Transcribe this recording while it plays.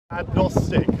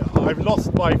Agnostic. I've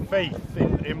lost my faith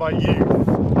in my youth.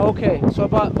 Okay, so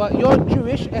but you're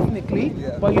Jewish ethnically,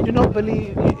 Yeah. but you do not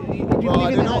believe. You Well,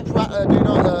 I believe do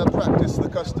not practice the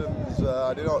customs.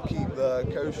 I do not keep the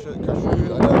kashrut.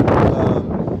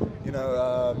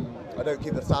 I don't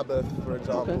keep the Sabbath, for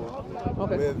example.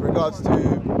 Okay. With regards to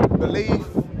belief,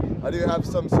 I do have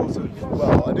some sort of.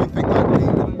 Well, I do think I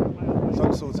believe in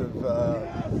some sort of.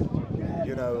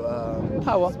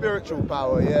 Power. Spiritual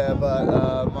power, yeah. But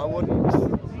I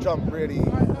wouldn't jump really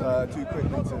too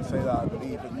quickly to say that I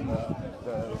believe in the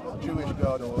Jewish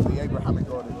God or the Abrahamic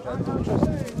God in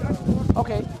general.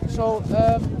 Okay, so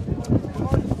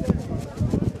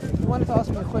you wanted to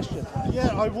ask me a question.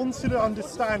 Yeah, I wanted to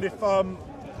understand if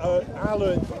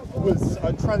Allah was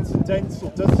transcendental.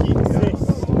 Does he exist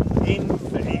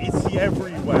is he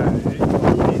everywhere?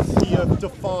 Or is he a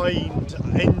defined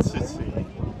entity?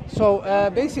 So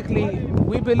basically,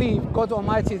 we believe God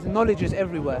Almighty's knowledge is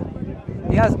everywhere.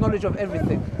 He has knowledge of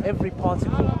everything, every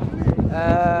particle.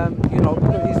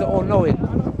 He's the all-knowing.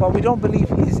 But we don't believe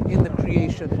he's in the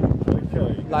creation.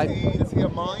 Okay. Like, Is he a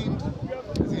mind?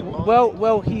 Is he a mind?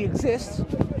 well, he exists.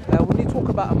 When you talk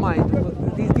about a mind,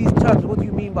 these terms, what do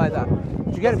you mean by that?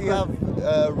 Do you get Does it? he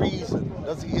have reason?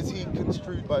 Is he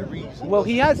construed by reason? Well,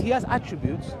 he has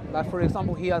attributes. Like, for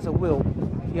example, he has a will,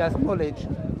 he has knowledge,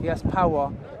 he has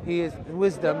power, he is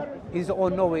wisdom, he's the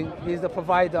all-knowing, he's the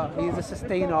provider, he is the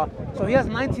sustainer. So he has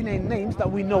 99 names that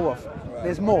we know of.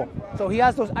 There's more. So he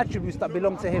has those attributes that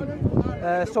belong to him.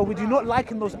 So we do not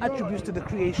liken those attributes to the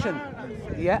creation.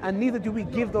 Yeah, and neither do we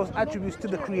give those attributes to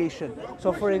the creation.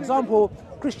 So for example,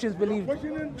 Christians believe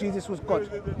Jesus was God,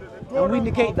 and we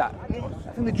negate that.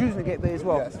 I think the Jews negate that as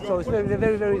well. Yes. So it's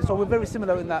very, so we're very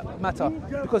similar in that matter,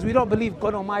 because we don't believe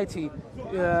God Almighty,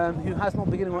 who has no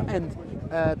beginning or end,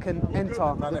 can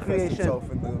enter the creation.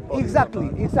 Himself in the body.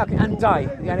 Exactly, and die.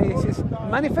 Yeah, it's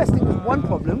manifesting is one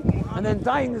problem, and then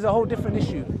dying is a whole different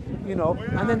issue.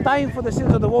 And then dying for the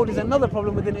sins of the world is another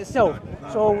problem within itself.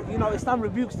 So, Islam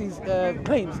rebukes these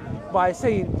claims by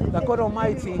saying that God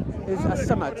Almighty is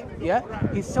as-samad, yeah?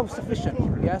 He's self-sufficient,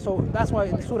 yeah? So that's why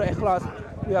in Surah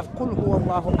Ikhlas, we have Qul huwa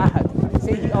Allahu ahad.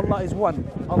 Say He, Allah is one.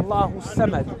 Allahu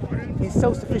samad. He's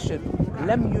self-sufficient.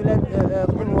 لم يولد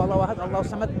قل هو الله أحد الله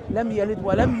الصمد لم يلد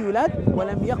ولم يولد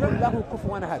ولم يكن له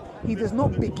كفوا أحد. He does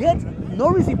not beget,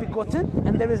 nor is he begotten,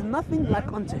 and there is nothing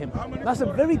like unto him. That's a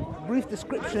very brief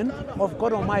description of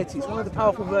God Almighty. It's one of the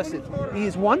powerful verses. He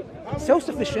is one,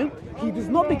 self-sufficient, he does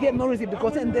not beget, nor is he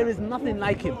begotten, and there is nothing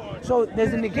like him. So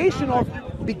there's a negation of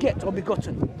beget or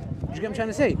begotten. Do you get what I'm trying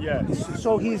to say? Yeah.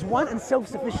 So he is one and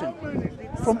self-sufficient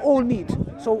from all need.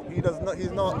 So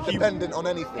he's not dependent on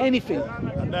anything.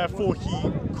 And therefore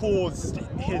he caused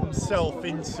himself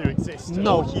into existence.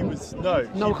 No. Or he was no.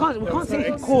 No, we can't say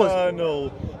he caused.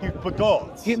 External. He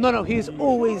begot. He's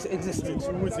always existed. He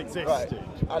always existed. Right,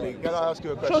 Ali, can I ask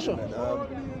you a question? Sure.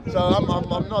 Then? So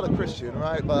I'm not a Christian,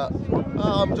 right? But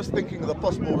I'm just thinking of the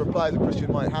possible replies a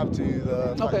Christian might have to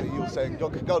the fact that you're saying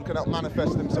God cannot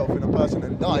manifest himself in a person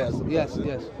and die as a person.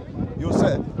 Yes. You're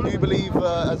saying, do you believe,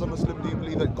 as a Muslim, do you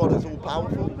believe that God is all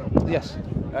powerful? Yes.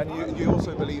 And you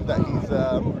also believe that he's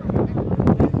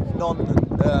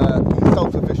he's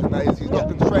self-sufficient. That is, he's not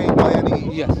constrained by any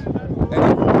rules.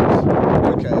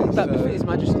 Okay. That befits His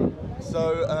Majesty. So,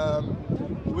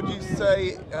 would you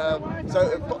say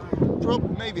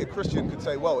maybe a Christian could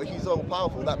say, well, if he's all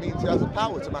powerful, that means he has the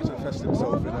power to manifest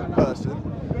himself in a person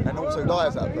and also die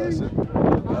as that person.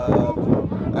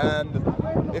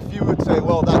 And if you would say,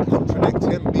 well, that contradicts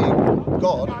him being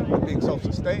God and being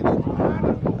self-sustaining,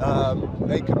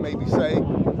 they could maybe say,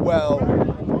 well,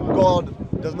 God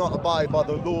does not abide by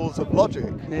the laws of logic.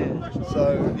 Yeah.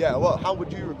 So, how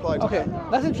would you reply to that? Okay,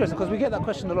 that's interesting because we get that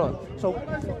question a lot. So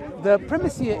the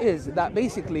premise here is that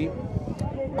basically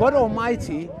God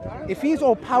Almighty, if He's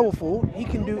all powerful, He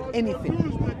can do anything.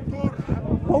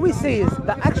 What we say is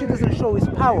that actually doesn't show His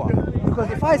power,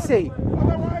 because if I say,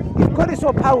 if God is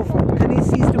so powerful, can He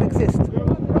cease to exist?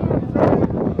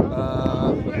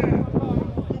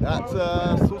 That's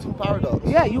a sort of paradox.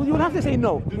 Yeah, you would have to say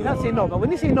no. You'd have to say no. But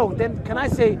when you say no, then can I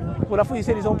say, well, I thought you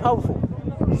said He's all powerful.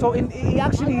 So it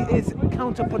actually is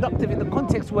counterproductive in the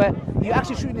context where you're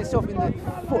actually shooting yourself in the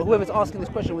foot, whoever's asking this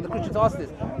question, when the Christians ask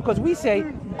this. Because we say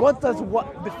God does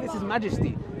what befits His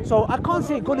Majesty. So I can't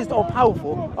say God is all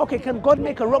powerful. Okay, can God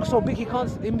make a rock so big He can't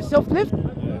himself lift?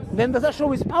 Then does that show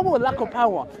His power or lack of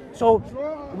power? So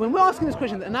when we're asking this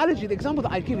question, the analogy, the example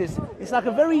that I give is, it's like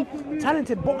a very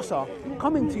talented boxer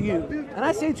coming to you, and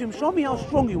I say to him, show me how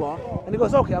strong you are, and he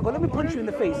goes, okay, I'll go, let me punch you in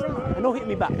the face, and don't hit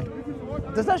me back.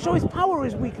 Does that show his power or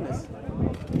his weakness?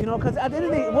 You know, because at the end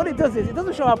of the day, what it does is it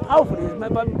doesn't show how powerful it is,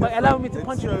 by allowing me to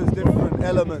punch it you. shows different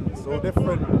elements or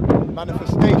different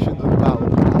manifestations of power.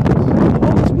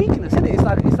 Well, it's weakness, isn't it?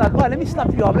 It's like, well, let me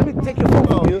slap you up, let me take your phone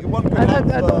from you, and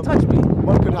don't touch me.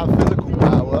 One could have physical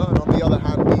power, and on the other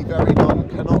hand, be very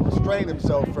cannot restrain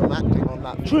himself from acting on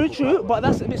that. True, but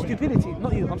that's a bit stupidity,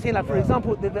 not you. I'm saying, like, for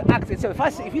example, the act itself.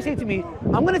 If you say to me,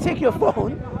 I'm going to take your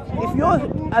phone, if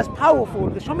you're as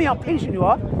powerful, show me how patient you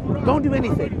are, don't do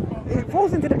anything. It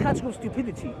falls into the category of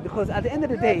stupidity, because at the end of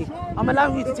the day, I'm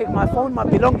allowing you to take my phone, my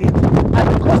belongings, at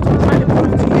the cost of trying to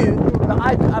prove to you that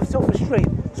I have self-restraint.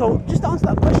 So just to answer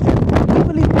that question, we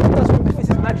believe God does what befits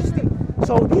His Majesty.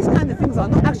 So these kind of things are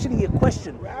not actually a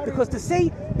question, because to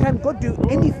say, can God do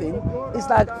anything, is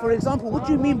like, for example, what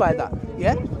do you mean by that?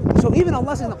 Yeah? So even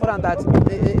Allah says in the Quran that,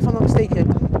 if I'm not mistaken,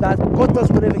 that God does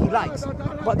whatever He likes.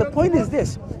 But the point is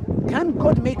this, can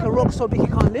God make a rock so big He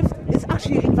can't lift? It's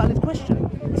actually an invalid question.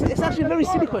 It's actually a very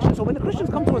silly question. So when the Christians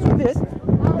come to us with this,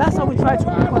 that's how we try to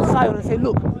reconcile and say,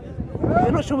 look,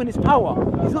 you're not showing His power.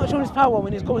 He's not showing His power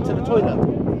when He's going to the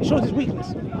toilet. He shows His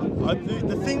weakness.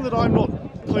 The thing that I'm not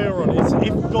clear on is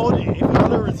if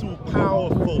Allah is all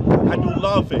powerful and all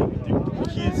loving,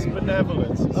 He is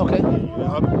benevolent. Okay.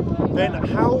 Then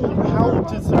how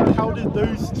do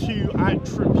those two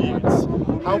attributes?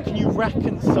 How can you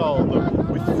reconcile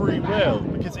them with free will?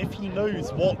 Because if He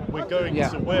knows what we're going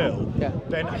to will,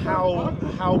 then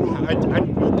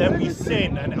then we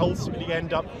sin and ultimately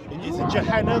end up. Is it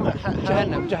Jahannam?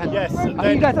 Jahannam. Yes. I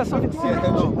think you guys have something similar.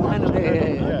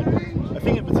 I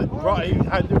think it was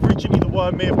originally the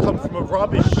word may have come from a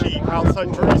rubbish heap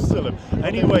outside Jerusalem.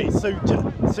 Anyway, so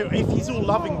if He's all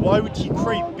loving, why would He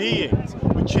create beings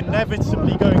which are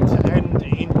inevitably going to end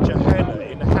in Gehenna,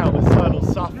 in hell, eternal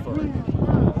suffering?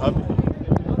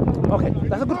 Okay,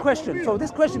 that's a good question. So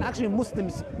this question, actually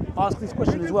Muslims ask this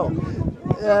question as well.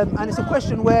 And it's a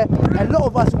question where a lot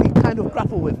of us, we kind of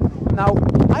grapple with. Now,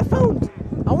 I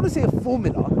want to say a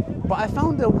formula, but I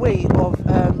found a way of,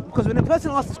 because when a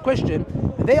person asks this question,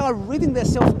 they are ridding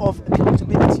themselves of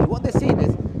accountability. What they're saying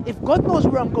is, if God knows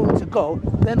where I'm going to go,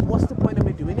 then what's the point of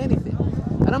me doing anything?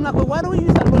 And I'm like, well, why don't we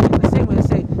use that logic in the same way and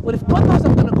say, well, if God knows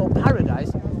I'm going to go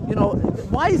paradise, you know,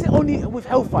 why is it only with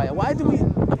hellfire? Why do we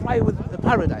apply it with the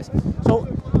paradise? So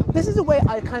this is the way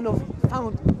I kind of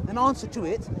found an answer to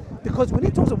it, because when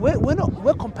it talks, we're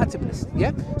compatibilists,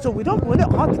 yeah. So we're not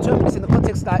hard determinists in the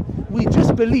context that we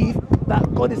just believe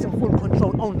that God is in full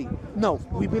control only. No,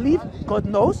 we believe God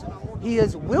knows, He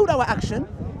has willed our action,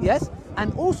 yes,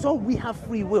 and also we have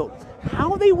free will.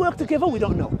 How they work together, we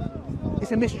don't know.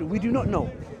 It's a mystery. We do not know.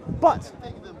 But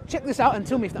check this out and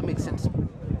tell me if that makes sense.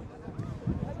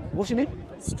 What's your name?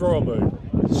 Strawbo.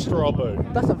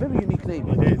 That's a very unique name.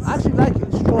 It is. I actually like it.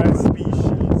 Strawbo. Rare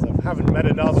species. I haven't met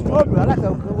another one. Strawberry. I like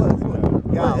that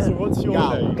word. Gal. So what's your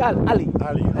name? Gal. Ali,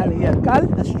 yeah. Gal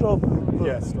and Strawberry.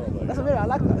 Yeah, Strawbo. I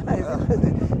like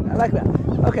that. I like that.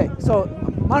 Okay, so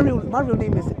my real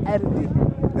name is Erdi.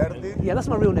 Yeah, that's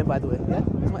my real name, by the way. Yeah,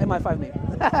 it's my MI5 name.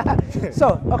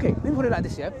 So, okay, let me put it like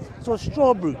this, yeah. So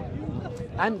Strawberry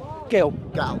and Gal.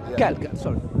 Gal.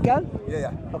 Sorry, Gal.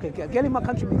 Yeah. Okay, Gal in my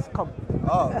country means come.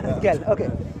 Oh, yeah. Gal. Okay,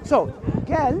 so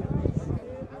Gal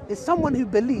is someone who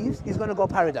believes he's going to go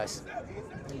paradise.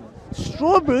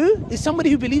 Strawberry is somebody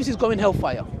who believes he's going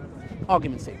hellfire.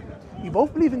 Argument's sake. You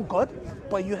both believe in God,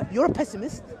 but you're a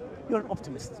pessimist, you're an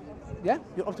optimist. Yeah?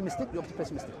 You're optimistic, you're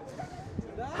pessimistic.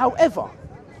 However,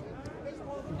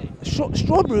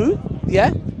 Strawberry,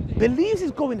 yeah, believes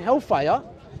he's going hellfire,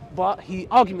 but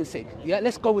argument's sake, yeah,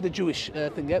 let's go with the Jewish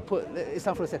thing, yeah, put it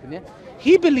down for a second, yeah.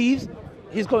 He believes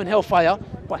he's going hellfire,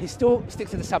 but he still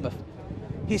sticks to the Sabbath.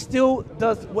 He still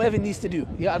does whatever he needs to do.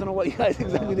 Yeah, I don't know what you guys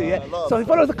exactly do. Yeah, so he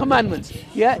follows the commandments.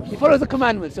 Yeah, he follows the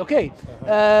commandments. Okay.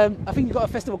 I think you got a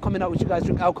festival coming up which you guys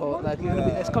drink alcohol. Like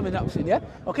it's coming up soon. Yeah.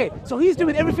 Okay. So he's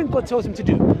doing everything God tells him to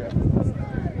do.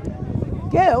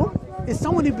 Gail is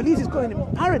someone who believes he's going to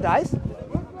paradise,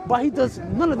 but he does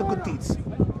none of the good deeds.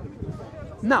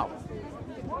 Now,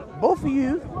 both of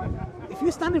you, if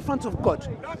you stand in front of God,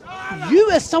 you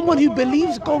as someone who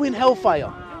believes going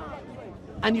hellfire,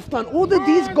 and you've done all the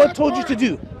deeds God told you to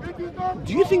do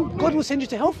you think God will send you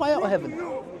to hellfire or heaven?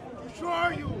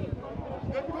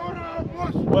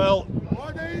 Well,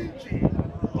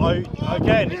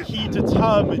 He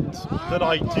determined that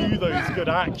I do those good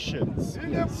actions.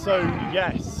 So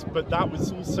yes, but that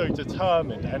was also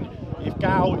determined. And if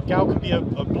Gal could be a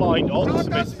blind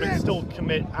optimist but still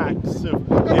commit acts of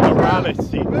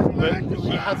immorality, but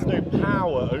he has no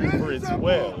power over his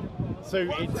will. So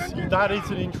that is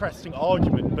an interesting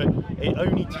argument, but it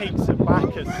only takes it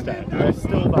back a step. There's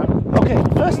still that. Okay,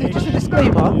 firstly, just a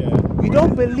disclaimer. We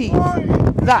don't believe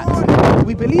that.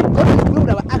 We believe God has willed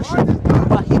our actions,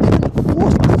 but He didn't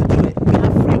force us to do it. We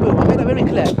have free will. I made that very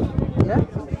clear.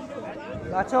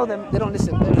 Yeah? I tell them, they don't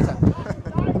listen every time.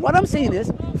 What I'm saying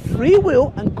is, free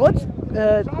will and God's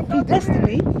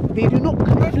predestiny, they do not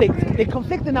conflict. They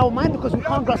conflict in our mind because we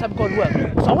can't grasp how God works.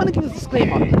 So I want to give this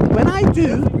disclaimer. When I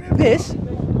do this,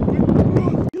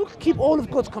 you keep all of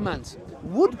God's commands.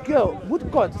 Would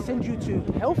God send you to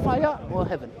hellfire or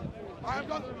heaven?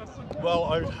 Well,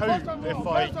 I would hope if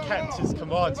I kept his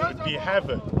commands, it would be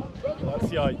heaven. That's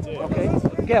the idea. Okay,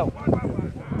 Gail,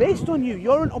 based on you,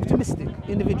 you're an optimistic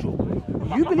individual.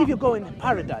 You believe you're going to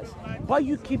paradise, but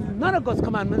you keep none of God's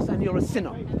commandments and you're a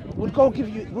sinner. Would God give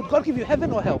you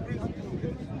heaven or hell?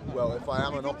 Well, if I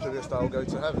am an optimist, I'll go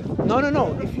to heaven. No.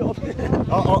 If you're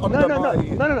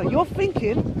no. You're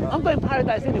thinking I'm going to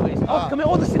paradise anyways. I'll commit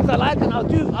all the sins I like and I'll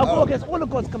go against all of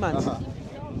God's commands.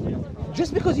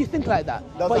 Just because you think like that,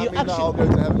 Does but that your mean that action. I'll go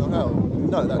to heaven or hell?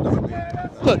 No, that doesn't mean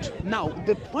that. Good. Now,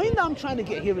 the point that I'm trying to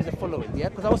get here is the following, yeah?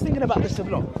 Because I was thinking about this a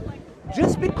lot.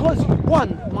 Just because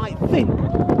one might think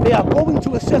they are going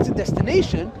to a certain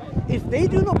destination, if they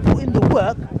do not put in the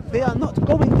work, they are not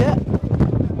going there,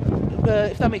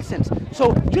 if that makes sense.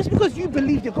 So, just because you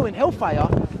believe you're going hellfire,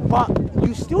 but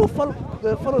you still follow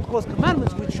God's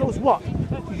commandments, which shows what?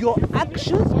 Your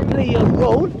actions play a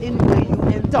role in where you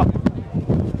end up.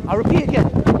 I'll repeat again,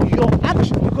 your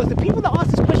actions, because the people that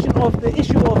ask this question of the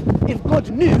issue of if God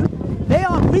knew, they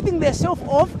are ridding themselves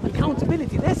of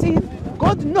accountability. They're saying,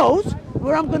 God knows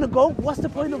where I'm going to go, what's the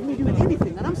point of me doing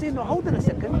anything? And I'm saying, no, hold on a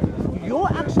second,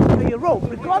 your actions play a role,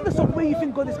 regardless of where you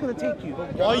think God is going to take you.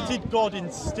 Why did God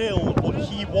instill what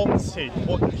he wanted,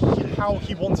 how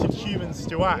he wanted humans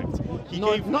to act?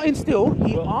 Not instill,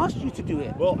 he asked you to do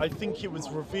it. Well, I think it was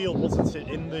revealed, wasn't it,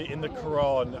 in the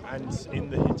Quran and in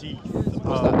the Hadith.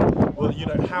 Well, you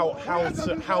know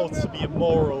how to be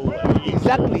immoral.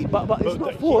 Exactly, but it's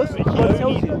not forced. God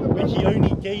tells you. But he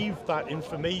only gave that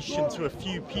information to a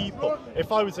few people.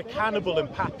 If I was a cannibal in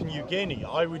Papua New Guinea,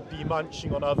 I would be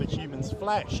munching on other humans'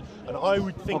 flesh, and I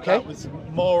would think that was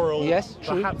moral. Yes,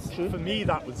 true. Perhaps true. for me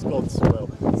that was God's will.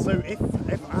 So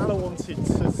if Allah wanted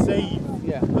to save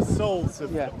the souls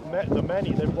of the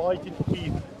many, then why didn't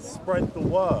he spread the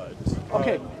word?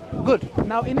 Okay, good.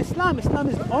 Now in Islam is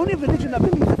the only religion that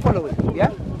believes the following,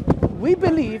 yeah? We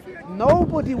believe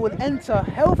nobody will enter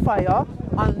hellfire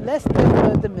unless they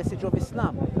heard the message of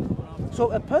Islam.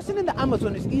 So a person in the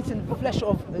Amazon is eating flesh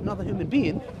of another human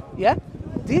being, yeah?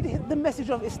 Did the message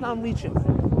of Islam reach him?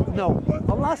 No.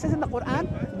 Allah says in the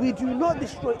Quran, we do not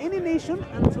destroy any nation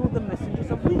until the messengers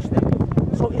have reached them.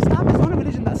 So Islam is the only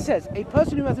religion that says a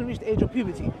person who hasn't reached the age of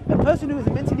puberty, a person who is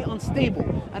mentally unstable,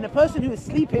 and a person who is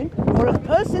sleeping, or a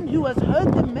person who has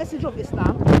heard the message of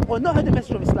Islam, or not heard the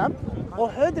message of Islam, or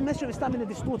heard the message of Islam in a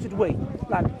distorted way,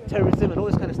 like terrorism and all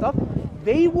this kind of stuff,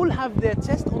 they will have their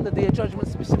test on the Day of Judgment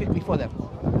specifically for them.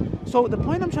 So the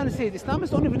point I'm trying to say is Islam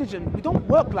is the only religion. We don't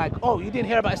work like, oh, you didn't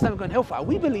hear about Islam going hellfire.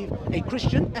 We believe a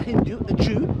Christian, a Hindu, a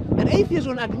Jew, an atheist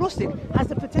or an agnostic has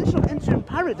the potential of entering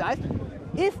paradise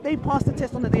if they pass the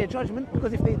test on the Day of Judgment,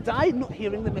 because if they die not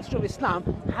hearing the message of Islam,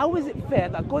 how is it fair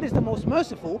that God is the most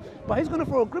merciful, but he's going to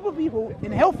throw a group of people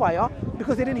in hellfire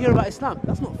because they didn't hear about Islam?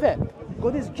 That's not fair.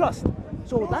 God is just.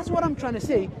 So that's what I'm trying to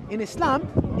say. In Islam,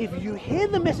 if you hear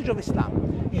the message of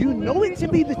Islam, you know it to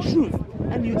be the truth,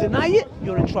 and you deny it,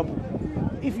 you're in trouble.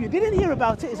 If you didn't hear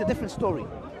about it, it's a different story.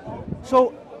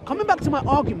 So coming back to my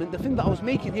argument, the thing that I was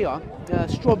making here,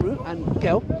 Strawberry and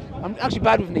Gail, I'm actually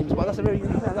bad with names, but that's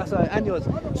and yours.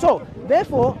 So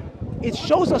therefore, it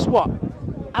shows us what?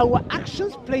 Our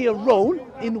actions play a role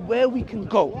in where we can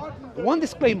go. One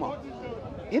disclaimer.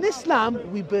 In Islam,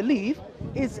 we believe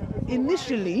is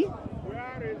initially,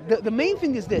 the main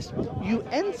thing is this: you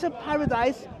enter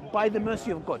paradise by the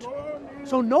mercy of God.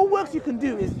 So no works you can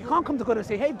do is, you can't come to God and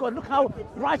say, hey God, look how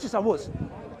righteous I was.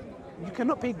 You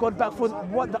cannot pay God back for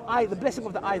what the blessing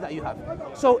of the eye that you have.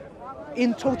 So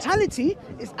in totality,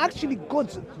 it's actually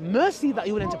God's mercy that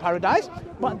you will enter paradise,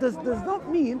 but does not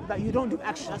mean that you don't do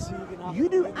actions. You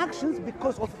do actions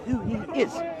because of who He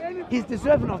is. He's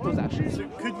deserving of those actions. So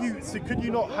could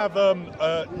you not have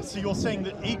so you're saying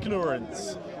that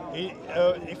ignorance,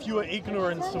 if you are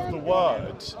ignorant of the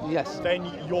word, yes, then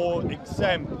you're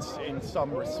exempt in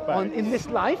some respect. In this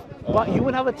life, but you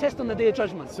will have a test on the Day of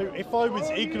Judgment. So if I was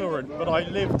ignorant, but I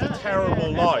lived a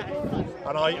terrible life,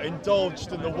 and I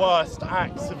indulged in the worst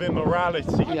acts of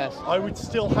immorality, yes, I would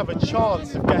still have a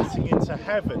chance of getting into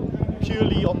heaven,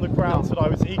 purely on the grounds that I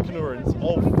was ignorant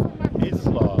of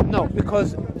Islam. No,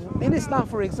 because in Islam,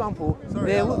 for example,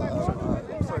 sorry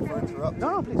for interrupting.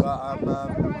 No, please.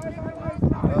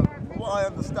 But, what I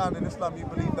understand, in Islam, you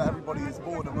believe that everybody is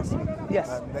born a Muslim.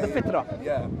 Yes, the fitrah.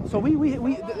 Yeah. So we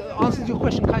answers your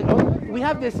question kind of. We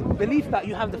have this belief that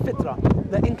you have the fitrah,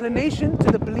 the inclination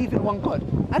to the belief in one God.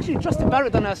 Actually, Justin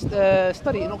Barrett done a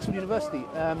study in Oxford University.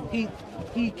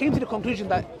 He came to the conclusion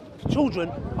that children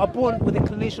are born with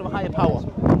inclination of a higher power.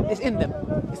 It's in them.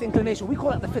 It's inclination. We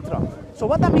call it the fitrah. So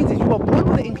what that means is you are born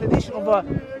with the inclination of a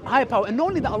higher power. And not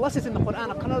only that, Allah says in the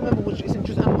Quran, I cannot remember which is in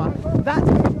Juz Amma,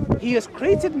 that He has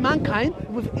created mankind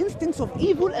with instincts of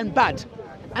evil and bad.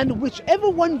 And whichever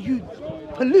one you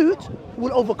pollute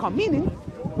will overcome. Meaning,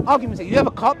 argument say you have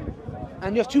a cup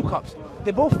and you have two cups.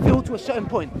 They both fill to a certain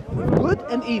point with good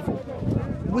and evil.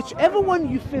 Whichever one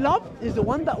you fill up is the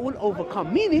one that will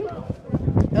overcome. Meaning,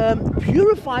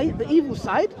 purify the evil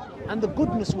side and the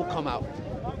goodness will come out.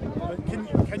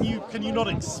 Can you not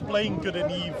explain good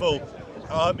and evil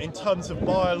in terms of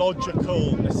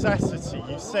biological necessity?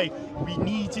 You say we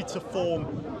needed to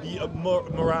form the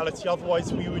morality,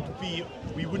 otherwise we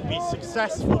wouldn't be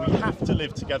successful. We have to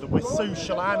live together. We're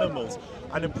social animals,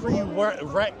 and a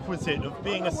prerequisite of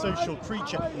being a social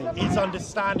creature is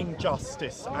understanding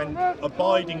justice and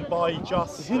abiding by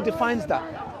justice. Who defines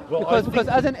that? Well, because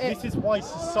as an this is why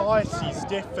societies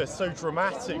differ so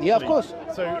dramatically. Yeah, of course.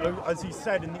 So, as you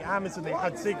said, in the Amazon they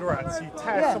had cigarettes. You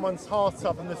tear someone's heart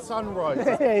up, and the sun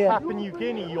rises. Papua New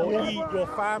Guinea, you'll eat your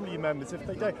family members if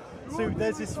they don't. So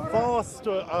there's this vast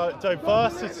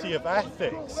diversity of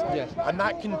ethics, and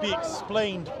that can be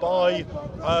explained by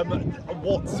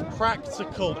what's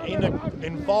practical in an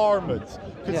environment.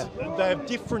 Because there are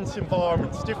different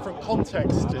environments, different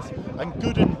contexts, and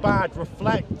good and bad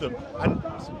reflect them and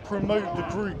promote the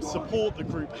group, support the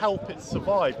group, help it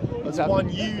survive as one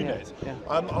unit.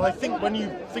 And I think when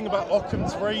you think about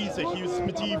Occam's razor, he was a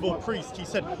medieval priest. He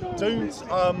said,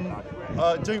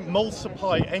 don't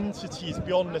multiply entities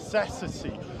beyond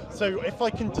necessity. So if I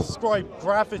can describe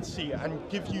gravity and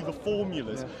give you the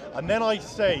formulas, and then I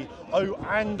say, oh,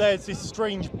 and there's this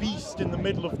strange beast in the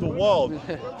middle of the world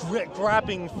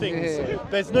grabbing things,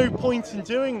 there's no point in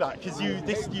doing that because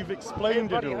you've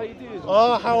explained it all.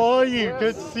 Oh, how are you?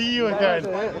 Good to see you again.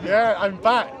 Yeah, I'm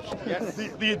back.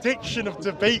 The addiction of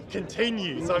debate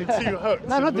continues. I'm too hooked.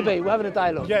 No, not debate. We're having a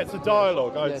dialogue. Yeah, it's a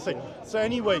dialogue, I'd say. So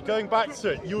anyway, going back to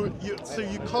it, you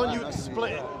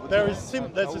explain. There's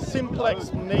a simple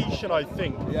explanation, I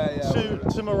think,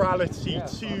 to morality,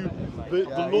 to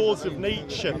the laws of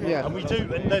nature,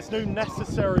 and there's no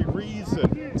necessary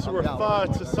reason to refer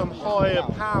to some higher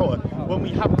power when we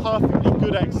have perfectly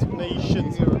good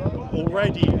explanations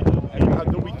already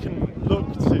that we can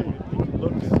look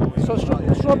to. So,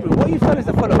 Strawberry, what you've done is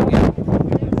the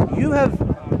following. You have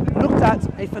looked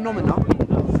at a phenomenon,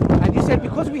 and you said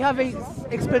because we have an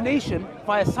explanation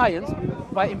via science,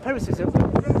 by empiricism,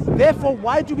 therefore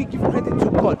why do we give credit to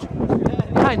God?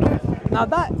 Kind of. Now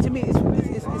that to me is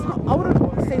not, I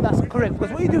wouldn't say that's correct,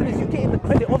 because what you're doing is you're getting the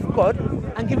credit of God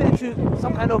and giving it to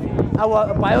some kind of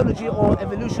our biology or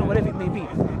evolution, whatever it may be.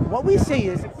 What we say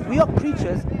is we are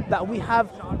creatures that we have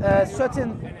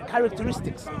certain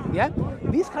characteristics.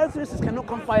 These characteristics cannot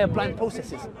come via blind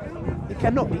processes. It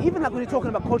cannot be. Even like when you're talking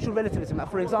about cultural relativism, like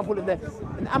for example,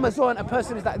 in Amazon, a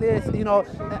person is like this,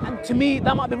 and to me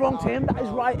that might be wrong, to him that is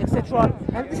right, etc.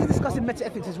 And this is discussed in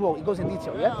meta-ethics as well. It goes in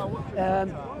detail.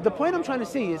 The point I'm trying to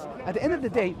say is, at the end of the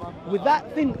day, with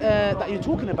that thing that you're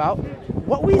talking about,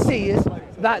 what we say is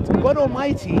that God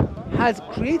Almighty has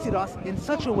created us in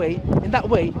such a way,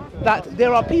 that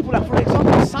there are people that, for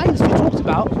example, science we talked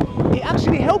about, it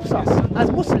actually helps us as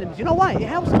Muslims. You know why? It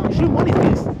helps true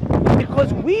monotheists,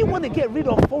 because we want to get rid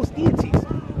of false deities.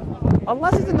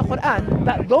 Allah says in the Quran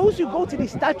that those who go to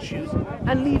these statues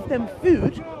and leave them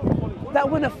food, that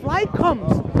when a fly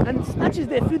comes and snatches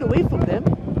their food away from them,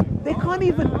 they can't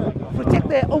even protect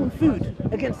their own food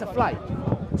against the fly.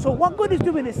 So what God is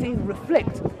doing is saying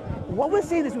reflect. What we're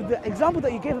saying is, with the example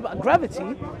that you gave about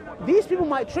gravity, these people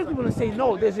might trick people and say,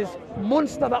 no, there's this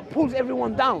monster that pulls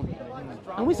everyone down.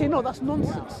 And we say, no, that's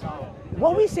nonsense.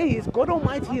 What we say is God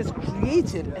Almighty has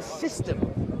created a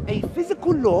system, a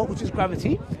physical law, which is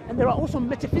gravity, and there are also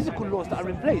metaphysical laws that are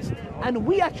in place. And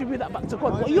we attribute that back to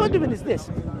God. What you're doing is this,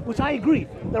 which I agree.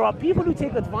 There are people who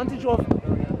take advantage of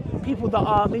people that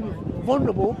are maybe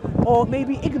vulnerable or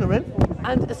maybe ignorant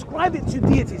and ascribe it to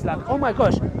deities, like, oh my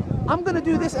gosh, I'm going to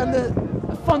do this and the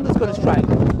thunder's going to strike.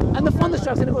 And the thunder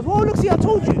strikes and it goes, oh, look, see, I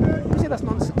told you. We say that's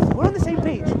nonsense. We're on the same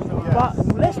page. But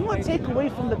let's not take away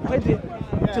from the credit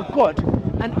to God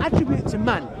and attribute it to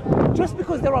man. Just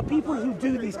because there are people who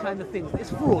do these kind of things, it's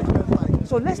fraud.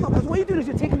 So let's not, because what you're doing is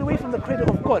you're taking away from the credit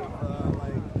of God.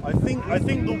 I think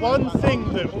the one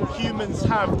thing that humans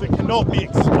have that cannot be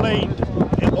explained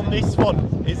on this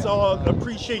one is our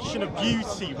appreciation of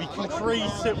beauty. We can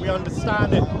trace it, we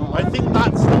understand it. I think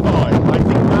that's divine. I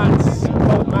think that's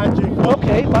magic.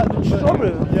 Okay, but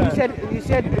strawberry. Yeah. You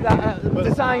said that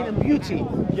design and beauty.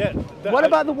 Yeah. What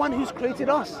about the one who's created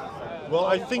us? Well,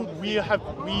 I think the beauty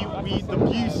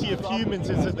of humans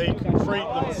is that they can create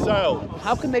themselves.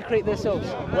 How can they create themselves?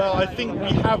 Well, I think we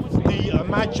have the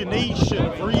imagination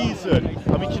of reason,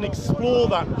 and we can explore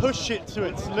that, push it to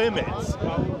its limits,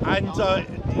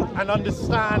 and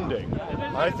understanding.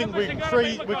 I think we're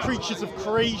creatures of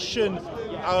creation.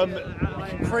 We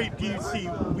can create beauty.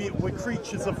 We're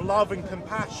creatures of love and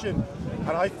compassion,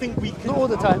 and I think we can. Not all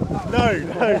the time. No,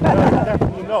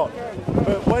 definitely not.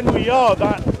 But when we are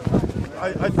that.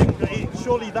 I think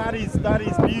surely that is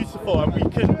beautiful, and we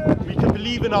can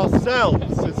believe in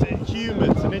ourselves as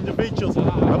humans and individuals.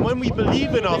 And when we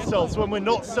believe in ourselves, when we're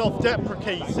not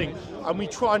self-deprecating, and we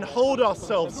try and hold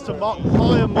ourselves to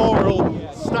higher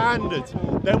moral standards,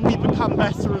 then we become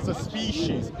better as a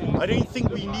species. I don't think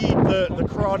we need the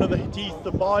Quran or the Hadith,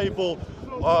 the Bible,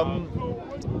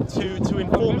 to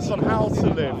inform us on how to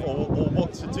live or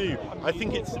what to do. I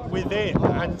think it's within,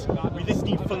 and we just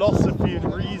need philosophy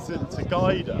and reason to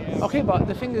guide us. Okay, but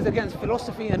the thing is, against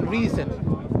philosophy and reason,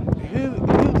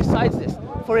 who decides this?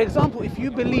 For example, if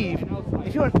you believe, are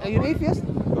you an atheist?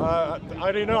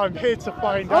 I don't know. I'm here to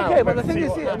find out. Okay, but the thing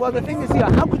is here.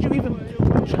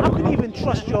 How can you even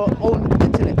trust your own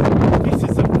intellect? This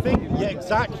is the thing. Yeah,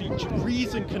 exactly.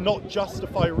 Reason cannot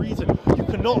justify reason. You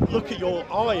cannot look at your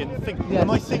eye and think, Yes. am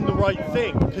I seeing the right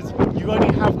thing? Because you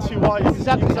only have two eyes.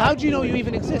 Exactly. How do you know you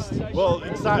even exist? Well,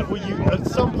 exactly. At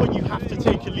some point you have to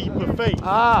take a leap of faith.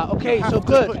 Ah, okay, so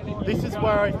good. This is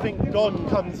where I think God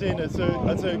comes in as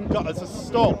a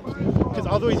stop, because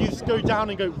otherwise you just go down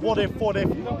and go, what if,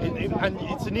 and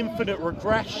it's an infinite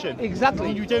regression. Exactly.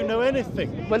 And you don't know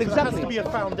anything. Well, So exactly. there has to be a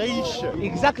foundation.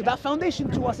 Exactly. That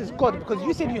foundation to us is God, because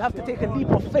you said you have to take a leap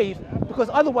of faith, because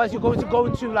otherwise you're going to go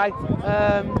into like,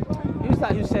 who's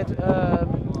that who said,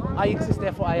 I exist,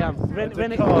 therefore I am?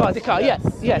 Descartes. Yes.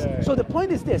 Yeah. So the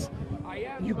point is this.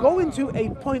 You go into a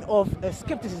point of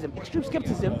skepticism, extreme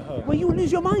skepticism, where you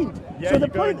lose your mind. Yeah, so the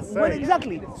you go point, insane. well,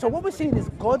 exactly. So what we're saying is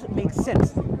God makes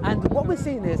sense, and what we're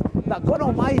saying is that God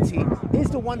Almighty is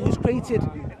the one who's created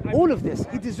all of this.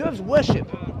 He deserves worship.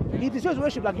 He deserves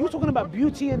worship. Like you were talking about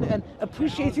beauty and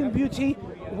appreciating beauty.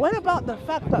 What about the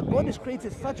fact that God has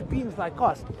created such beings like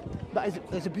us? That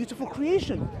is a beautiful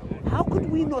creation. How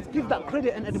could we not give that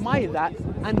credit and admire that,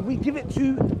 and we give it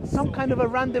to some kind of a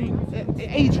random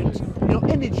agent,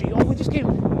 energy, or we just give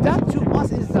that to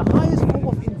us is the highest form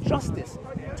of injustice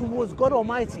towards God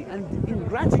Almighty and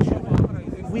ingratitude.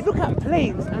 We look at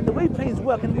planes and the way planes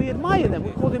work, and we admire them.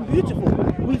 We call them beautiful.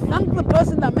 We thank the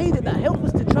person that made it, that helped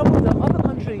us to travel to the other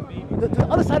country, to the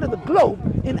other side of the globe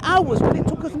in hours when it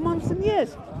took us months and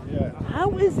years. Yeah.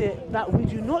 How is it that we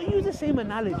do not use the same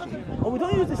analogy, or we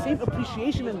don't use the same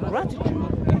appreciation and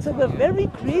gratitude to the very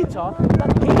creator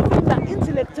that gave him that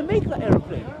intellect to make that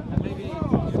aeroplane?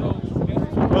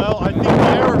 Well, I think the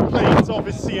aeroplane is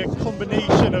obviously a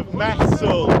combination of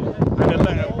metal and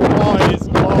wires,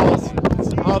 glass,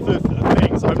 other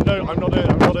things. I'm not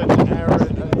an aero.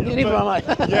 Neither am I.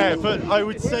 Yeah, but I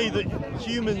would say that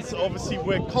humans, obviously,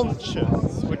 we're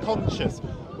conscious.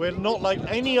 We're not like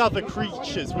any other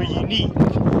creatures. We're unique.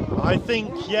 I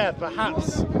think, yeah,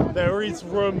 perhaps there is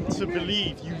room to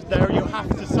believe. You have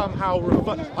to somehow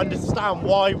understand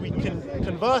why we can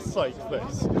converse like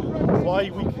this. And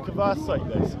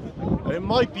it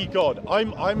might be God. I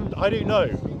don't know.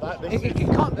 It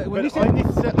can't. When you say,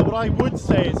 What I would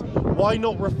say is, why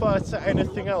not refer to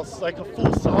anything else, like a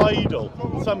false idol,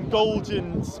 some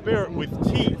golden spirit with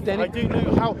teeth? I don't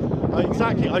know how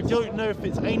exactly. I don't know if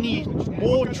it's any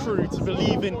more true to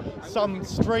believe in some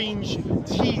strange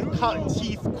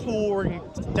teeth clawing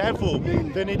devil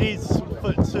than it is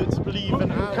to believe in.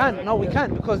 We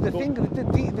can, because the thing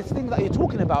that you're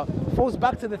talking about falls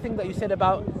back to the thing that you said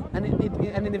about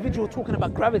an individual talking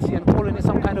about gravity and calling it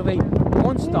some kind of a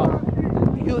monster.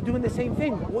 You're doing the same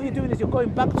thing. What you're doing is you're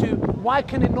going back to, why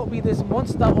can it not be this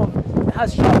monster that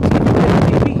has sharp teeth, whatever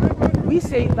it may be? We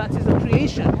say that is a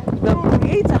creation. The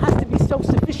creator has to be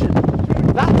self-sufficient.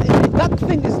 That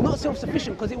thing is not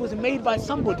self-sufficient because it was made by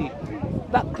somebody.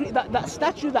 That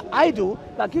statue, that idol,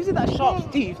 that gives it that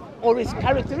sharp teeth, or its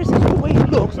characteristics, the way it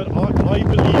looks. But I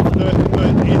believe that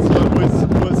Islam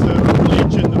was a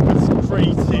religion that was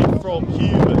created from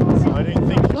humans. I don't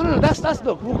think. No. That's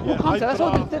look. We'll come to that.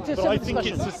 That's I think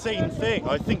it's the same thing.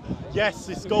 I think yes,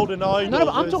 this golden idol. No,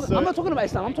 but I'm not talking about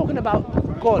Islam. I'm talking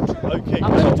about God. Okay.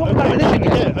 I'm not talking about religion.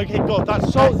 Yeah. Okay, God.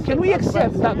 That's So can we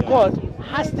accept that God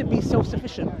has to be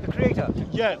self-sufficient. The creator.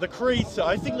 Yeah, the creator.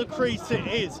 I think the creator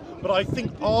is, but I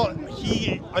think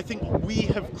we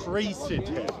have created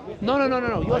him. No.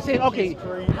 You're saying, think okay, he's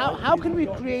created. how can we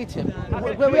create him? can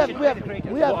Well, creation be the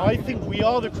creator? Well, I think we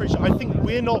are the creature. I think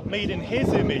we're not made in his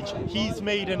image. He's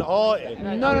made in our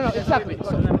image. No, exactly.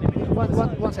 So,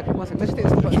 one second. Let's take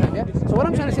this to the time, yeah? So what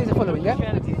I'm trying to say is the following, yeah?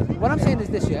 What I'm saying is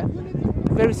this, yeah?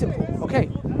 Very simple, okay?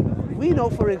 We know,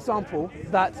 for example,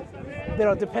 that there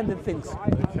are dependent things,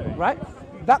 right?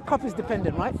 That cup is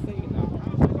dependent, right?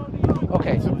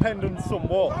 Okay. Dependence on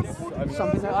what? I mean,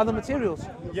 Something like other materials.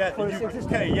 yeah, for its existence.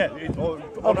 okay, yeah, on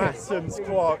Okay. atoms,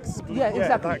 quarks, Yeah,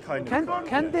 exactly. that kind of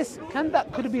Can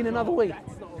that could have been another way?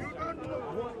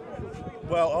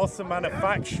 Well, also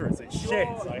manufacturers, it's shit.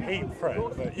 I hate Fred,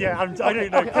 but yeah, I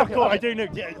don't know. okay. I don't know.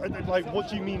 Yeah, like, what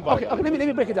do you mean by Okay, that? let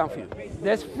me break it down for you.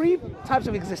 There's three types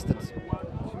of existence.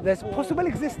 There's possible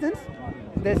existence,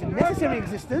 there's necessary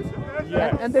existence,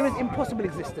 Yes. and there is impossible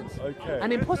existence. Okay.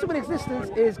 And impossible existence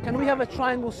is, can we have a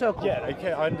triangle circle? Yeah,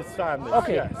 okay, I understand this.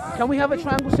 Okay, Yes. can we have a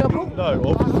triangle circle? No,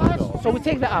 obviously not. So we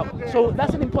take that out. So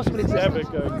that's an impossible existence.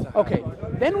 Never going to. Okay,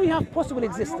 then we have possible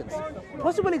existence.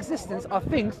 Possible existence are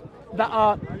things that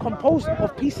are composed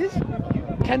of pieces,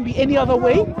 can be any other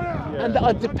way, and that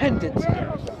are dependent.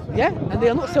 Yeah? And they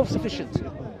are not self-sufficient.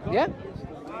 Yeah?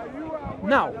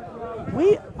 Now,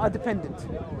 we are dependent.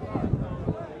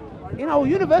 In our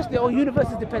universe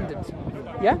is dependent.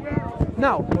 Yeah?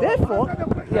 Now, therefore,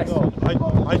 yes. No,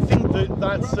 I think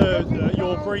that's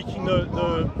you're breaking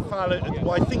the fallacy.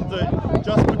 Well, I think that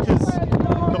just because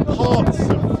the parts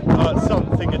of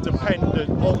something are dependent,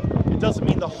 it doesn't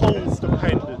mean the whole's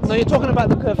dependent. No, you're talking about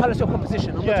the fallacy of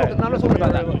composition. I'm not talking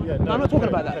about that. Yeah, No, I'm not talking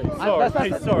about that.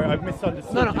 Okay. Sorry, I've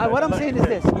misunderstood. No, you what I'm saying is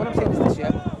this,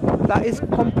 yeah? That is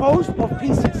composed of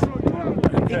pieces.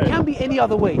 It can be any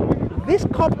other way. This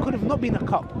cup could have not been a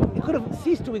cup. It could have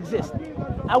ceased to exist.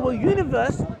 Our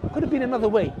universe could have been another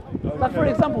way. Like, for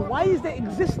example, why is there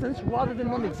existence rather than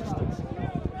non-existence?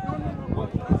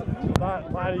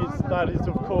 That is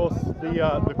of course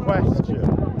the question.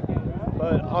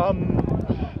 But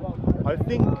I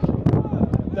think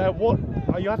that what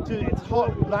you have to, it's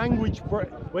hard language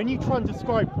when you try and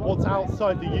describe what's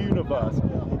outside the universe,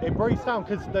 it breaks down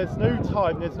because there's no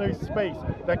time, there's no space,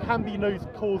 there can be no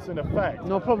cause and effect.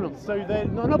 No problem. So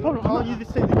then, No problem. Can't you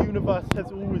just say the universe has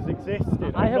always existed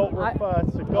and not refer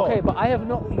to God? Okay, but I have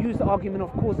not used the argument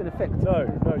of cause and effect. No,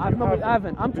 I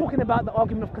haven't. I'm talking about the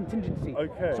argument of contingency.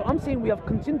 Okay. So I'm saying we have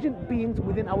contingent beings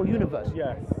within our universe.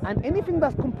 Yes. And anything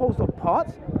that's composed of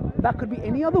parts, that could be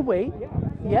any other way,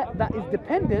 yeah, that is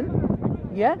dependent,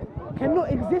 yeah, cannot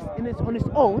exist on its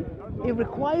own. It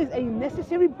requires a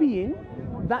necessary being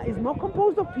that is not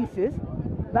composed of pieces,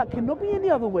 that cannot be any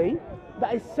other way,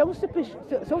 that is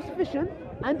self-sufficient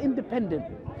and independent.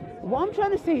 What I'm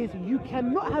trying to say is you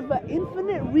cannot have an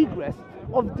infinite regress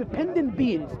of dependent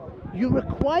beings. You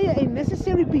require a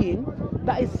necessary being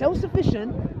that is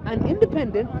self-sufficient and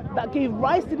independent that gave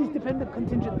rise to these dependent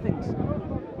contingent things.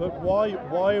 But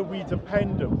why are we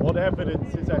dependent? What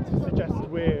evidence is there to suggest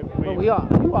we're We are.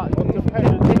 You are.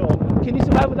 dependent on? Can you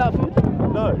survive without food?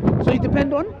 No. So you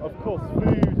depend on? Of course,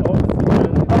 food,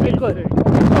 oxygen. Okay, good. basic.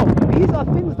 So these are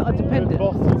things that are dependent.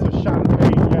 Bottles of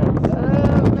champagne, yes.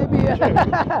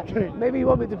 Maybe you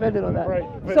won't be dependent on that. Right,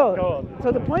 but go on.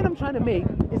 So the point I'm trying to make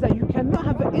is that you cannot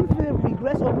have an infinite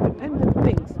regress of dependent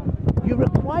things. You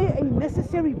require a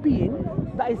necessary being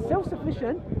that is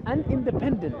self-sufficient and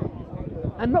independent,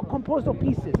 and not composed of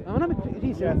pieces. And when I mean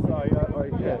pieces, Yes, I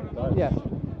get that. yeah.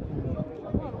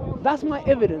 That's my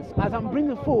evidence as I'm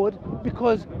bringing forward,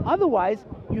 because otherwise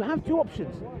you have two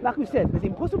options. Like we said, there's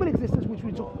impossible existence, which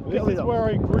we took. This is where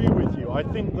I agree with you. I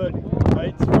think that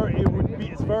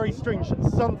it's very strange that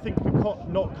something could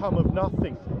not come of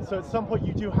nothing. So at some point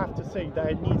you do have to say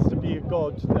there needs to be a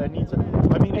God. There needs A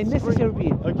necessary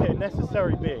being. Okay, a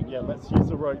necessary being. Yeah, let's use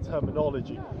the right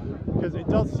terminology, because it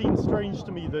does seem strange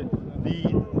to me that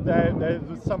there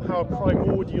was somehow a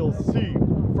primordial soup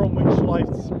from which life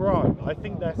sprung. I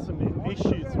think there's some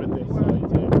issues with this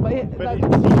idea. But it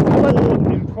seems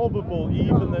more improbable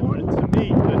even to me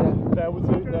that there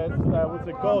was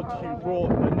a God who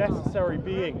brought a necessary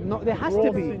being. No, there has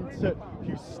to be.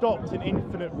 Who stopped an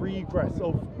infinite regress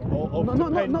of Not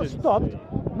dependence.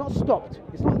 Not stopped.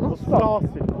 It's not stopped.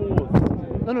 Started,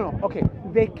 paused. No. Okay.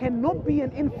 There cannot be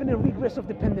an infinite regress of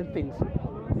dependent things.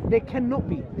 There cannot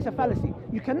be. It's a fallacy.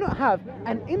 You cannot have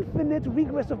an infinite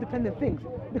regress of dependent things,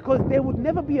 because there would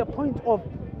never be a point of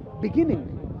beginning.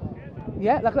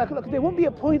 Yeah, like there won't be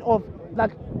a point of,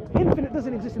 like, infinite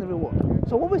doesn't exist in the real world.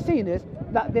 So what we're saying is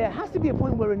that there has to be a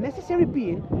point where a necessary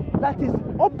being that is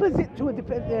opposite to a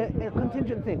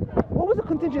contingent thing. what was the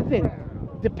contingent thing?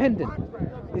 Dependent.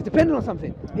 It's dependent on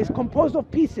something. It's composed of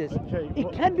pieces. Okay,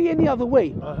 It can be any other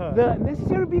way. Uh-huh. The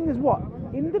necessary being is what?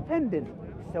 Independent,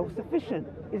 self-sufficient.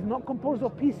 Is not composed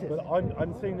of pieces. But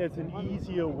I'm saying there's an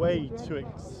easier way to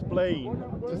explain,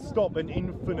 to stop an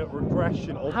infinite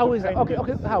regression of How is that? Okay,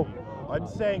 dependency. how? I'm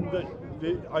saying that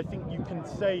I think you can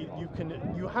say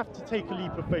you have to take a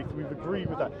leap of faith. We've agreed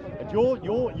with that. And you're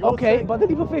Okay, saying, but the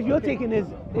leap of faith you're taking is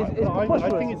preposterous.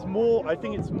 I think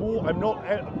it's more. I'm not.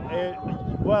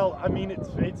 Well, I mean,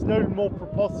 it's no more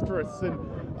preposterous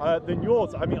than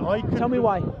yours. I mean, I could. Tell me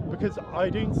why. Because I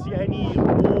don't see any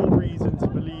more reason to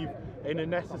believe in a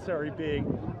necessary being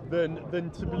than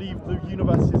to believe the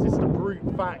universe is just a brute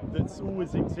fact that's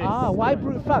always existed. Why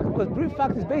brute fact? Because brute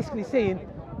fact is basically saying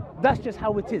that's just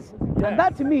how it is. Yes. And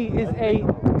that to me is a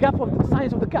gap of the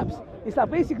science of the gaps. It's like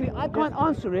basically I can't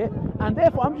answer it, and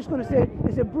therefore I'm just going to say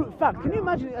it's a brute fact. Can you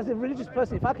imagine as a religious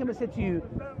person if I came and said to you,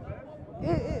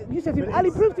 you said to me, Ali,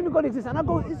 prove to me God exists, and I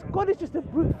go, God is just a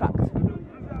brute fact.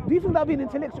 Do you think that'd be an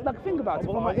intellectual? Like, think about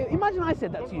it. Imagine I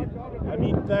said that to you. I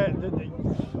mean,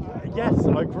 yes,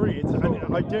 I agree.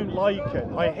 I don't like it.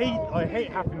 I hate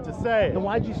having to say it. Then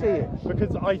why did you say it?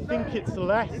 Because I think it's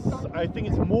less. I think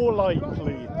it's more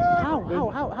likely.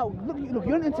 How? Look,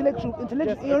 you're an intellectual.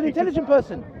 Yes, You're an intelligent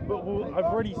person. But I've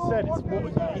already said it's more,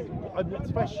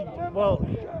 especially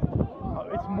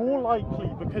it's more likely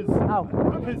because How?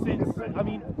 Because it's. I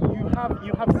mean, you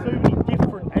have so many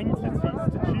different entities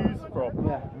to choose from.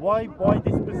 Yeah. Why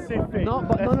this specific? No.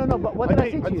 But what did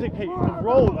I say to you? Okay, the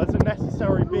role as a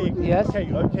necessary being. Yes.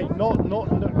 Okay. Not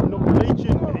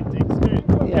religion.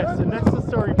 Exclude. Yes, a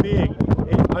necessary being.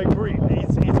 I agree.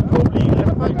 It's probably.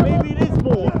 In fact, maybe it is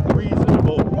more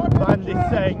reasonable than this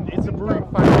saying it's a brute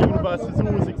fact. The universe has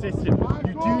always existed.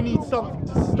 You do need something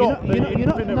to stop the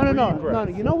infinite regress. No.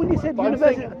 You know when you said But I'm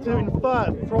universe, saying to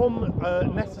infer from a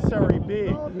necessary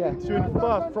being, Yeah. to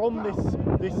infer from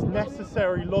this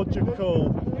necessary logical,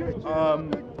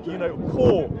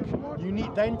 cork, you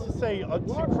need then to say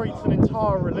to create an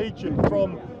entire religion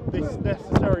from this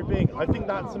necessary being. I think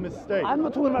that's a mistake. I'm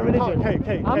not talking about religion.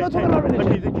 Okay. I'm not talking about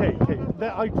religion. Okay.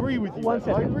 I agree with you. One I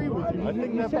second. agree with you. I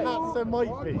think You that said- perhaps there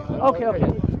might be.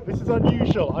 Okay. This is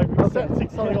unusual. I'm accepting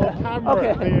something on camera.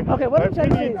 Okay, what I'm trying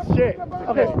to say opinion's is- shit.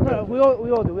 Okay, no, we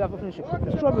all do. We have a friendship.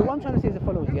 Strawberry, what I'm trying to say is the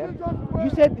following, yeah? You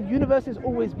said the universe has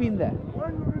always been there.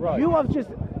 Right.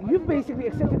 You've basically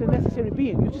accepted the necessary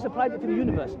being. You've just applied it to the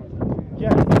universe.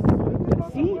 Yes.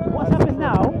 See, what's happened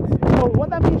now, so what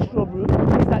that means, Strawberry,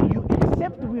 is that you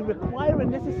accept that we require a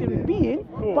necessary being,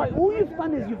 Cool. but all you've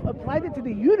done is you've applied it to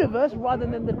the universe rather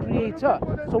than the creator.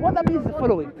 So what that means is the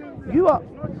following.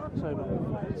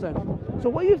 So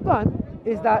what you've done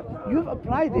is that you've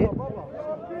applied it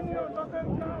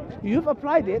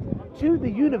to the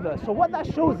universe. So what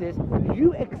that shows is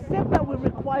you accept that we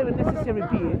require a necessary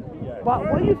being,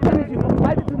 but what you've done is you've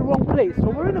applied it to the wrong place. So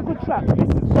we're in a good trap.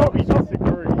 We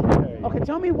disagree. Okay,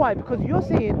 tell me why. Because you're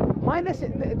saying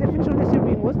the definition of necessary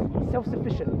being was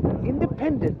self-sufficient,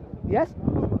 independent, yes?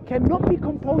 Cannot be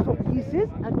composed of pieces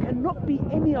and cannot be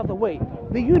any other way.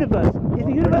 The universe, is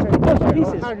the universe composed of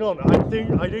pieces? Hang on, I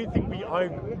don't think I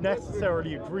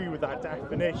necessarily agree with that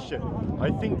definition. I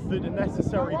think that a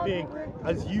necessary being,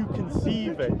 as you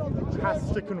conceive it,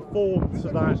 has to conform to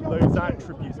those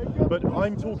attributes. But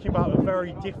I'm talking about a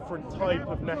very different type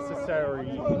of necessary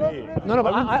being. No,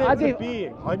 but I gave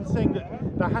being. I'm saying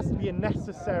that there has to be a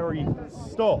necessary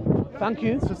stop. Thank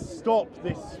you. To stop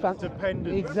this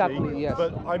dependency. Exactly, yes.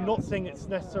 But I'm not saying it's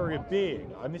necessary a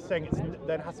being. I'm just saying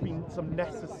there has to be some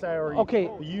necessary. Okay.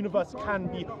 The universe can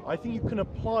be. I think you can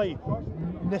apply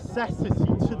necessity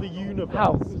to the universe.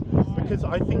 How? Because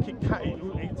I think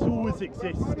it's always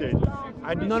existed.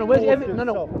 And No, it's where's caused evidence?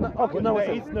 itself.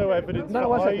 There is no evidence No, for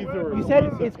one either second. of You said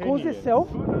these it's caused opinions.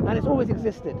 itself and it's always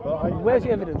existed. But Where's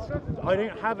your evidence? I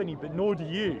don't have any, but nor do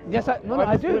you. Yes, I do. willing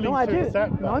I to do.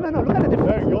 accept No, that. look at the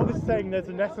difference. No, you're just saying there's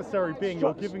a necessary being.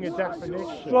 You're giving a definition.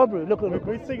 Strawberry, look.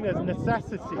 We're saying there's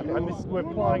necessity, and we're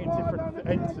applying it to different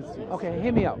entities. Okay,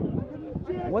 hear me out.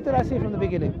 What did I say from the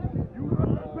beginning?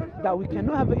 That we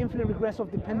cannot have an infinite regress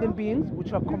of dependent beings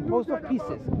which are composed of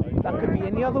pieces that could be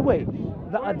any other way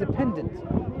that are dependent.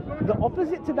 The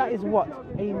opposite to that is what?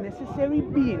 A necessary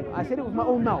being. I said it with my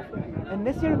own mouth. A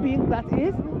necessary being that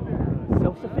is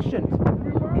self-sufficient,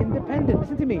 independent.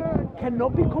 Listen to me.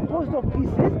 Cannot be composed of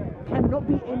pieces, cannot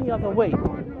be any other way.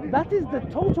 That is the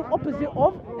total opposite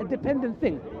of a dependent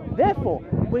thing. Therefore,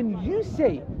 when you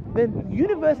say the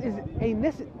universe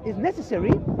is necessary,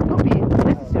 not being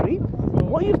necessary,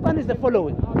 what you've done is the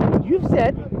following. You've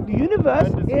said the The universe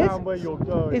understand where you're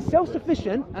going. is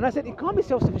self-sufficient, and I said it can't be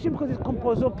self-sufficient because it's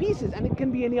composed of pieces, and it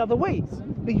can be any other way.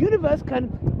 The universe can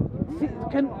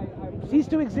cease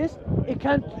to exist. It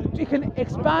can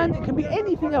expand. It can be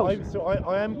anything else.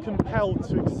 I am compelled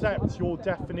to accept your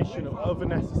definition of a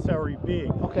necessary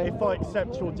being. Okay. If I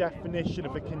accept your definition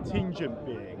of a contingent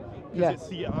being, Yeah. it's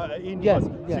the in Yes, us.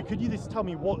 yeah. So could you just tell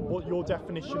me what your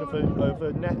definition of a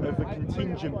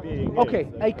contingent being Okay,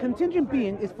 is? a contingent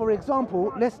being is, for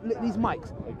example, these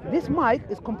mics. This mic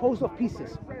is composed of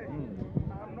pieces.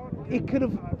 It could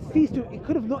have ceased to. It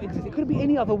could have not existed. It could be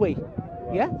any other way.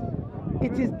 Yeah.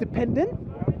 It is dependent,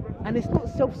 and it's not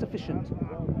self-sufficient.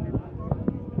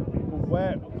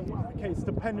 Where? Okay, it's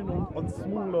dependent on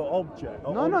smaller object.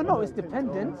 No. It's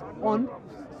dependent on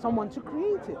someone to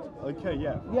create it. Okay,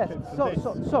 yeah. Yes. Okay,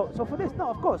 So for this, no,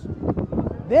 of course.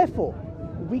 Therefore,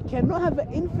 we cannot have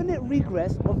an infinite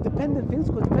regress of dependent things,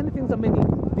 because dependent things are many.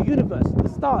 The universe, the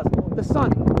stars, the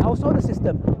sun, our solar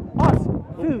system, us,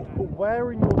 food. But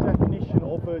where in your definition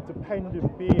of a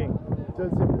dependent being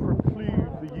does it preclude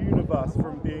the universe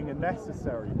from being a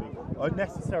necessary being, a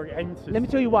necessary entity? Let me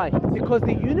tell you why. Because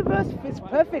the universe fits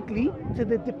perfectly to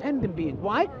the dependent being.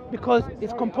 Why? Because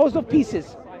it's composed of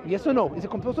pieces. Yes or no? Is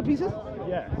it composed of pieces?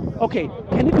 Yes. Okay.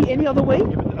 Can it be any other way?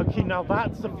 Okay, now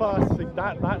that's the first thing.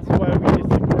 That's where we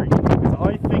disagree. Because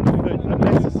I think that a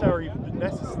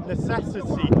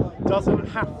necessity doesn't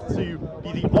have to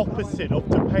be the opposite of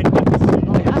dependency.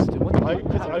 No, it has to. What? I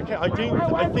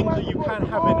think that you can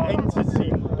have an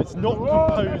entity that's not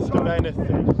composed of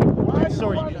anything.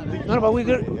 Sorry. No, but we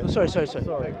agree. Sorry.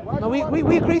 No, we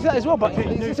agree to that as well, but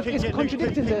it's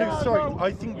contradicting sorry,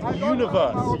 I think the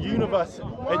universe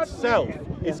itself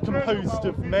is composed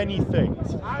of many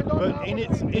things, but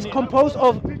it's composed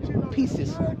of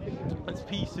pieces. It's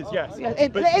pieces, yes. Yeah,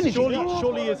 but energy.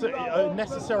 surely as a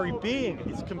necessary being,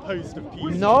 it's composed of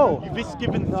pieces. No. You've just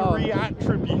given No. three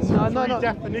attributes, three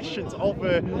definitions of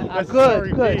a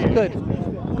necessary being.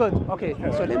 Good. Okay,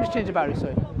 so let me just change the battery.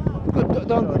 Sorry. Good.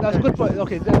 That's a good point.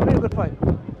 Okay, that's a very good point.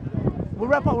 We'll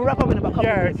wrap up in about a couple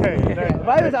of minutes. Okay.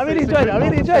 But I really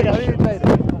enjoyed it.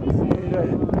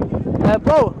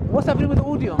 Bro, what's happening with the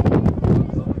audio?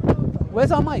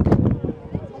 Where's our mic?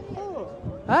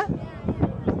 Huh?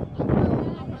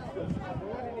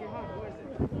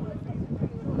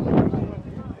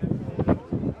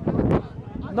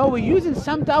 No, we're using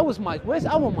Sam Dower's mic. Where's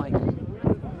our mic?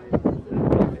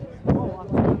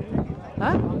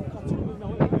 Huh?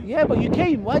 Yeah, but you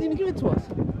came. Why didn't you give it to us?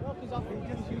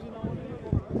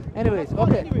 Anyways,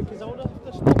 okay.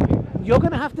 You're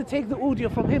gonna have to take the audio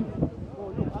from him.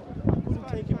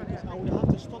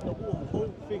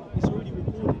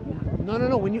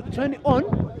 No. When you turn it on,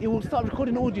 it will start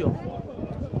recording audio.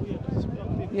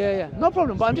 Yeah. No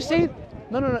problem. But I'm just saying.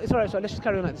 No. It's alright. Let's just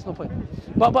carry on. There's no point.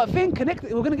 But thing connect.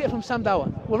 We're gonna get it from Sam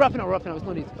Dower. We're wrapping up. There's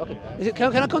no need. Okay.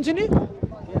 Can I continue?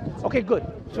 Okay, good.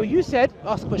 So you said,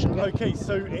 ask the question. Okay,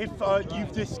 so if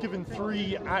you've just given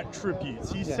three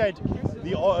attributes, you said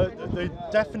the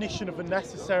definition of a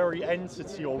necessary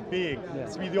entity or being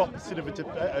to be the opposite of a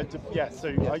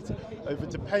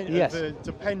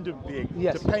dependent being.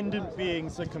 Yes. Dependent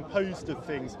beings are composed of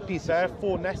things. Pieces.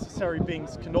 Therefore, necessary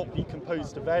beings cannot be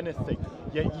composed of anything.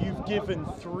 Yet you've given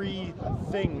three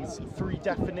things, three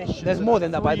definitions. There's more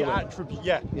than that, by the way. Attributes.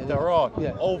 There are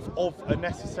Yeah. of a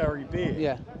necessary being.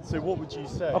 Yeah. So what would you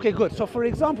say? Okay, good. So for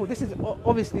example, this is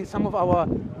obviously some of our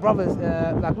brothers,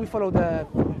 like we follow the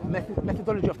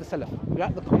methodology of the Salaf,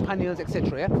 right? The companions,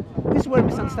 etc. Yeah. This is where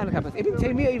misunderstanding happens. Ibn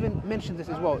Taymiyyah even mentioned this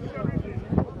as well.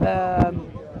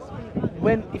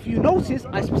 If you notice,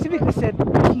 I specifically said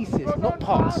pieces, not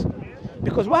parts,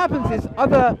 because what happens is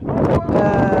other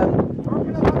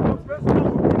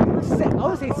I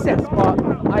would say sects, but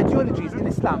ideologies in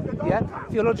Islam,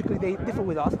 theologically they differ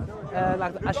with us,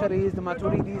 like the Asharis, the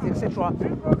Maturidis, etc.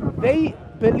 They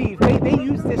believe, they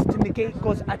use this to negate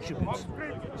God's attributes.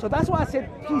 So that's why I said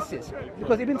pieces,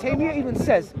 because Ibn Taymiyyah even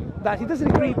says that he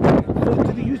doesn't agree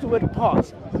to use the word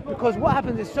parts, because what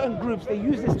happens is certain groups, they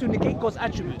use this to negate God's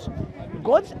attributes.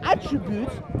 God's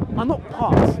attributes are not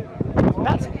parts,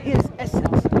 that's his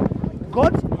essence.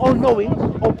 God's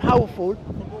all-knowing, all-powerful,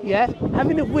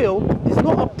 having a will is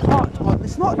not a part of,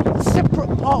 it's not a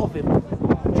separate part of him.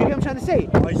 Do you get what I'm trying to say?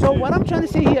 So what I'm trying to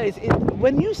say here is,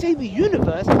 when you say the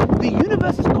universe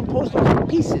is composed of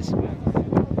pieces.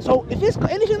 So if it's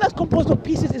anything that's composed of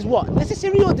pieces is what?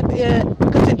 Necessary or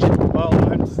contingent? Well,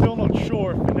 I'm still not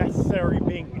sure if a necessary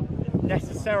being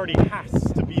necessarily has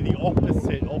to be the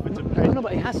opposite of a dependent. No,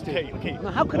 but it has to. Okay. No,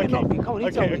 how can it not be? Come on,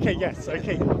 you tell me.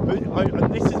 Okay. But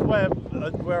and this is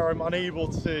where I'm unable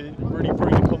to really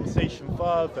bring the conversation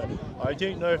further. I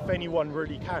don't know if anyone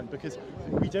really can, because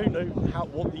we don't know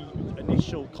what the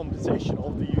initial composition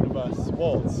of the universe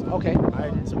was. Okay.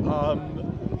 And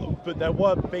but there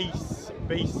were base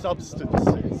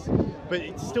substances, but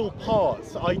it's still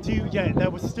parts. There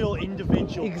were still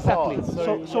individual parts.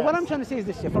 So what I'm trying to say is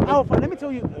this here. From our point, let me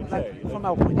tell you, from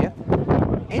our point, yeah.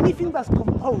 Anything that's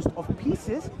composed of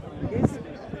pieces is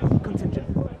contingent.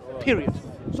 Period.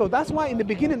 So that's why in the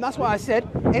beginning, that's why I said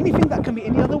anything that can be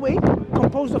any other way,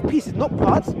 composed of pieces, not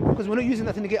parts, because we're not using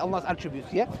that to negate Allah's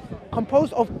attributes, yeah?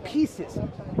 Composed of pieces,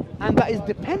 and that is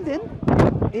dependent,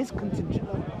 is contingent.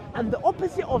 And the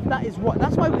opposite of that is what?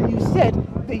 That's why when you said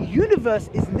the universe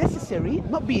is necessary,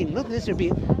 not necessary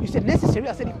being, you said necessary,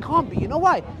 I said it can't be. You know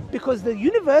why? Because the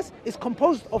universe is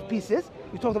composed of pieces.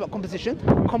 You talked about composition.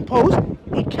 Composed,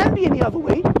 it can be any other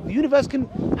way. The universe can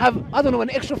have, I don't know, an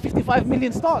extra 55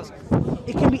 million stars.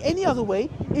 It can be any other way.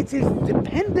 It is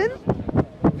dependent.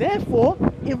 Therefore,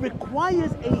 it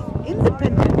requires an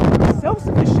independent,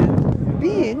 self-sufficient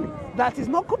being that is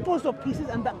not composed of pieces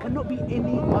and that cannot be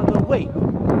any other way.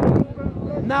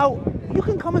 Now, you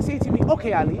can come and say to me,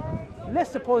 okay, Ali, let's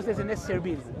suppose there's a necessary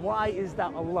being. Why is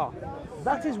that Allah?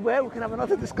 That is where we can have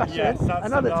another discussion, yes,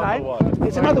 another time. One.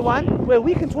 It's another one where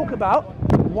we can talk about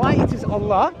why it is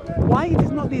Allah, why it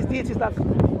is not these deities like,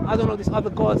 I don't know, these other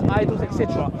gods, idols,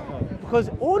 etc. Because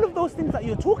all of those things that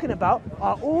you're talking about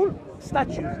are all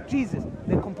statues, Jesus.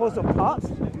 They're composed of parts,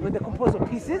 when they're composed of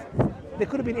pieces, they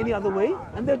could have been any other way,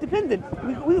 and they're dependent.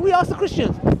 We ask the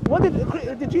Christians, what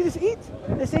did Jesus eat?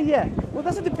 They say, yeah. Well,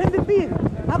 that's a dependent being.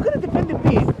 How can a dependent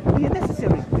being be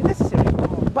necessary?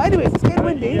 But anyways, it's getting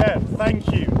windy. Yeah, thank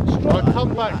you. I'll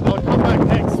come back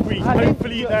next week.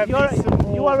 Hopefully there'll be some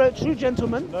more. You are a true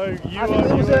gentleman. No,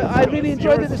 I really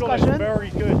enjoyed the discussion. Very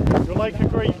good. You're like a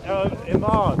great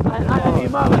imam.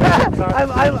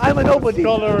 I'm a nobody.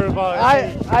 Scholar of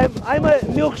I'm a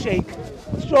milkshake.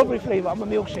 Strawberry flavour. I'm a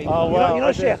milkshake. Oh wow! You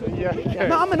know, Sheikh. Yeah.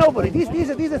 No, I'm a nobody. These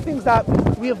are things that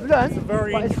we have learned. It's a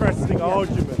very interesting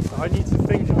argument. I need to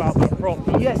think about that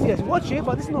properly. Yes. Watch it,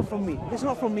 but this is not from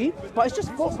me. But it's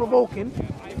just thought provoking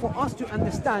for us to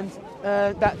understand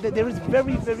that there is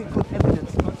very, very good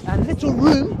evidence and little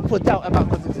room for doubt about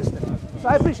God's existence. So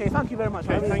I appreciate it. Thank you very much.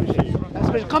 Okay, thank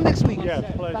you. Come next week. Yeah,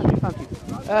 pleasure. Thank you.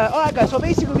 All right, guys. So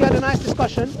basically, we had a nice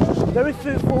discussion. Very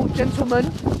fruitful,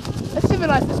 gentleman. A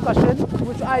civilized discussion,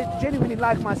 which I genuinely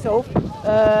like myself.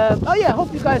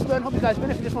 Hope you guys learn, hope you guys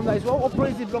benefited from that as well. All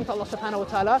praise belongs to Allah subhanahu wa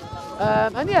ta'ala.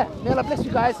 And yeah, may Allah bless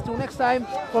you guys. Till next time,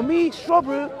 from me,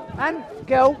 Strawberry and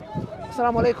Gail,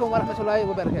 Assalamu alaikum wa rahmatullahi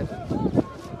wa barakatuh.